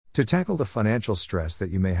To tackle the financial stress that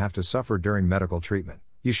you may have to suffer during medical treatment,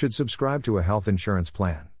 you should subscribe to a health insurance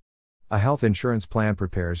plan. A health insurance plan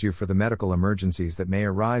prepares you for the medical emergencies that may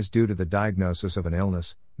arise due to the diagnosis of an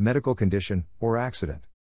illness, medical condition, or accident.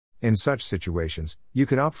 In such situations, you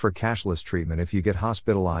can opt for cashless treatment if you get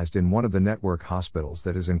hospitalized in one of the network hospitals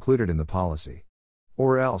that is included in the policy.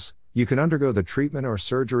 Or else, you can undergo the treatment or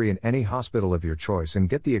surgery in any hospital of your choice and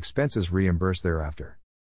get the expenses reimbursed thereafter.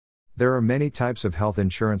 There are many types of health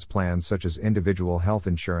insurance plans such as individual health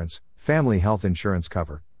insurance, family health insurance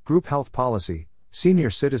cover, group health policy, senior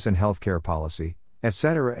citizen healthcare policy,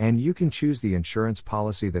 etc., and you can choose the insurance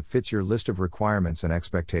policy that fits your list of requirements and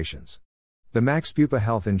expectations. The Max Bupa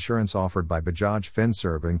health insurance offered by Bajaj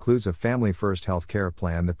Finserv includes a Family First healthcare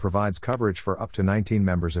plan that provides coverage for up to 19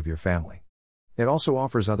 members of your family. It also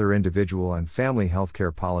offers other individual and family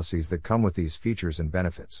healthcare policies that come with these features and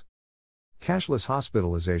benefits. Cashless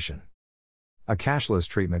hospitalization. A cashless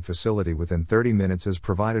treatment facility within 30 minutes is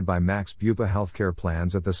provided by Max Bupa healthcare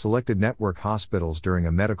plans at the selected network hospitals during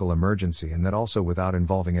a medical emergency, and that also without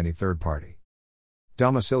involving any third party.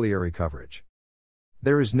 Domiciliary coverage.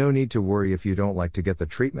 There is no need to worry if you don't like to get the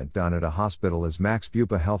treatment done at a hospital, as Max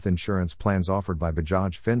Bupa health insurance plans offered by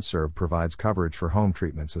Bajaj Finserv provides coverage for home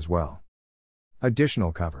treatments as well.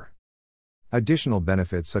 Additional cover. Additional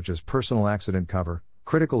benefits such as personal accident cover,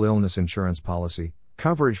 critical illness insurance policy,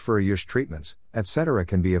 coverage for Ayush treatments, etc.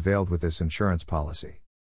 can be availed with this insurance policy.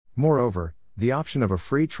 Moreover, the option of a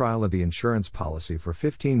free trial of the insurance policy for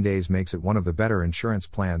 15 days makes it one of the better insurance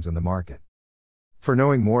plans in the market. For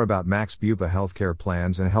knowing more about Max Bupa healthcare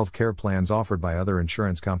plans and healthcare plans offered by other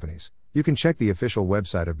insurance companies, you can check the official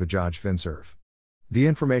website of Bajaj Finserv. The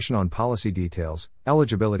information on policy details,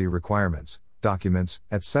 eligibility requirements, documents,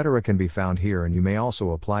 etc. can be found here, and you may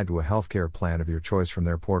also apply to a healthcare plan of your choice from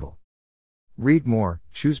their portal. Read more,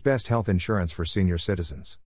 choose best health insurance for senior citizens.